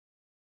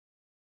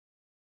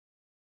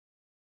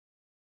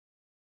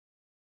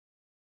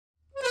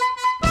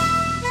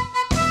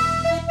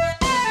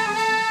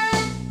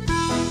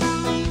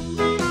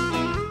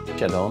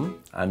Shalom,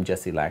 I'm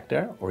Jesse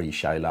Lachter, or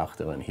Yishai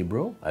Lachter in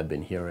Hebrew. I've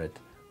been here at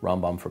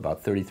Rambam for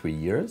about 33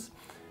 years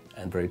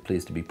and very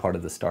pleased to be part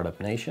of the Startup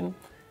Nation.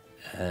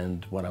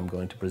 And what I'm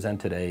going to present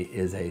today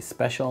is a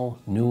special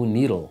new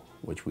needle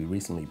which we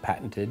recently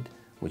patented,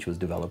 which was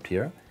developed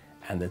here.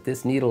 And that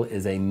this needle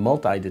is a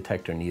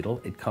multi-detector needle.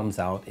 It comes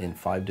out in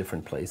 5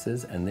 different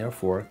places and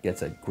therefore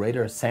gets a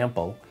greater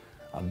sample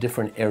of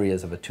different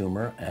areas of a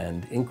tumor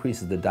and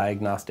increases the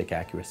diagnostic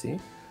accuracy.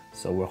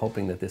 So we're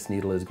hoping that this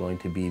needle is going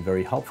to be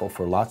very helpful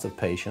for lots of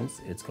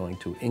patients. It's going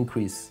to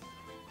increase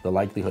the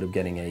likelihood of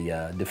getting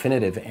a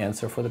definitive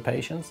answer for the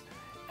patients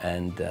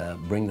and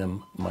bring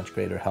them much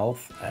greater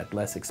health at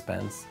less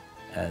expense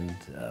and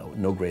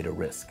no greater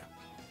risk.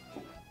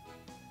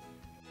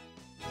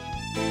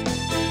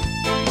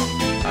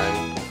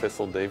 I'm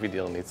Professor David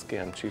Yarnitsky.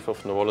 I'm Chief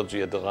of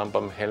Neurology at the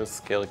Rambam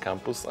Healthcare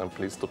Campus. I'm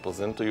pleased to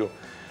present to you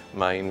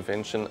my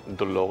invention,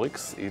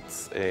 Dolorix.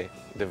 It's a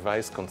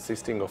device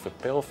consisting of a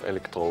pair of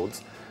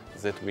electrodes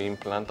that we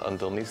implant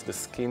underneath the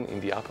skin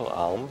in the upper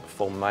arm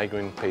for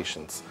migraine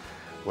patients.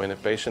 When a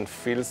patient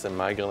feels a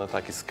migraine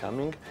attack is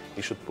coming,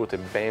 he should put a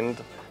band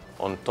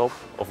on top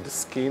of the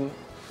skin.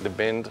 The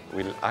band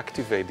will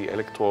activate the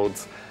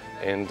electrodes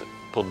and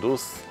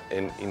produce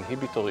an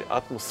inhibitory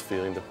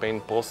atmosphere in the pain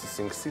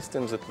processing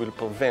systems that will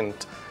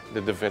prevent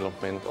the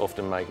development of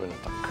the migraine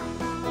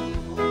attack.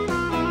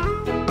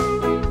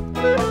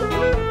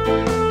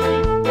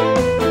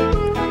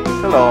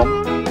 Hello,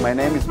 my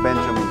name is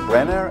Benjamin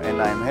Brenner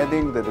and I'm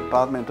heading the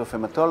Department of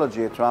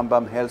Hematology at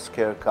Rambam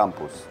Healthcare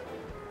Campus.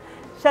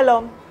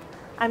 Shalom,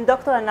 I'm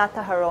Dr. Anat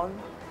Aharon,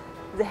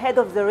 the head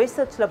of the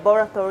Research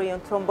Laboratory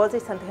on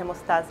Thrombosis and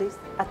Hemostasis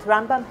at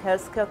Rambam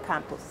Healthcare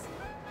Campus.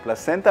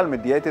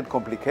 Placental-mediated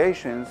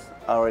complications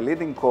are a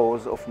leading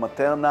cause of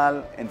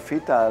maternal and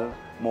fetal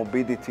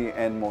morbidity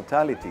and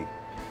mortality.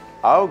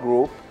 Our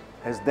group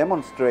has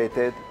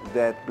demonstrated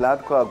that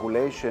blood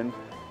coagulation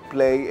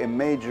play a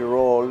major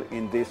role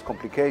in these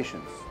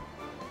complications.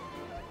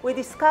 We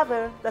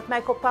discovered that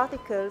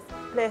microparticles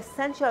play an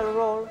essential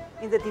role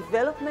in the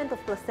development of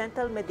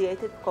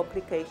placental-mediated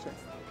complications.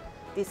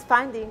 This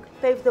finding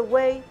paved the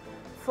way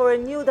for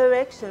new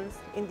directions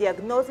in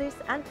diagnosis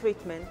and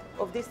treatment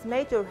of this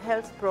major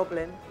health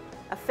problem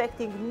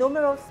affecting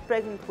numerous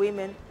pregnant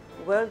women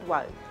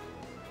worldwide.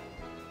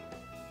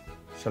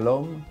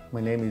 Shalom,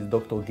 my name is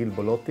Dr. Gil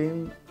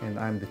Bolotin and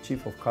I'm the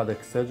Chief of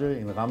Cardiac Surgery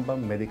in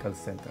Rambam Medical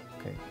Center.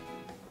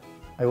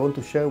 I want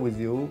to share with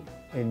you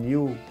a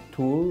new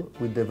tool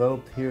we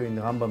developed here in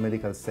Rambam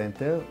Medical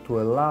Center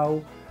to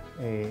allow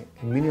a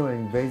minimally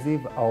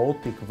invasive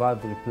aortic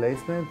valve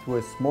replacement through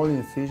a small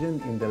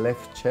incision in the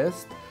left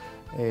chest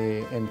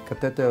and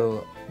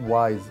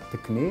catheter-wise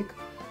technique.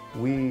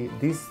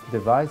 This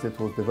device that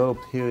was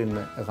developed here in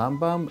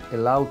Rambam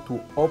allowed to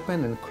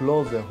open and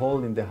close a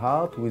hole in the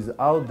heart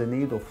without the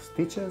need of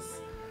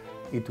stitches.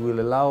 It will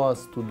allow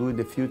us to do in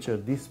the future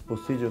this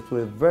procedure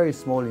through a very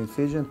small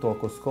incision,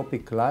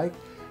 thoracoscopic-like,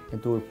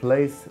 and to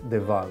replace the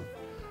valve.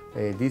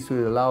 This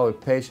will allow a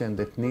patient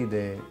that needs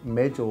a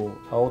major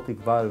aortic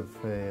valve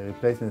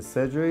replacement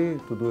surgery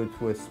to do it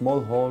through a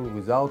small hole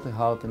without a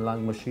heart and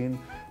lung machine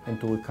and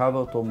to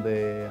recover from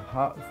the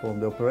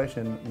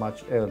operation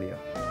much earlier.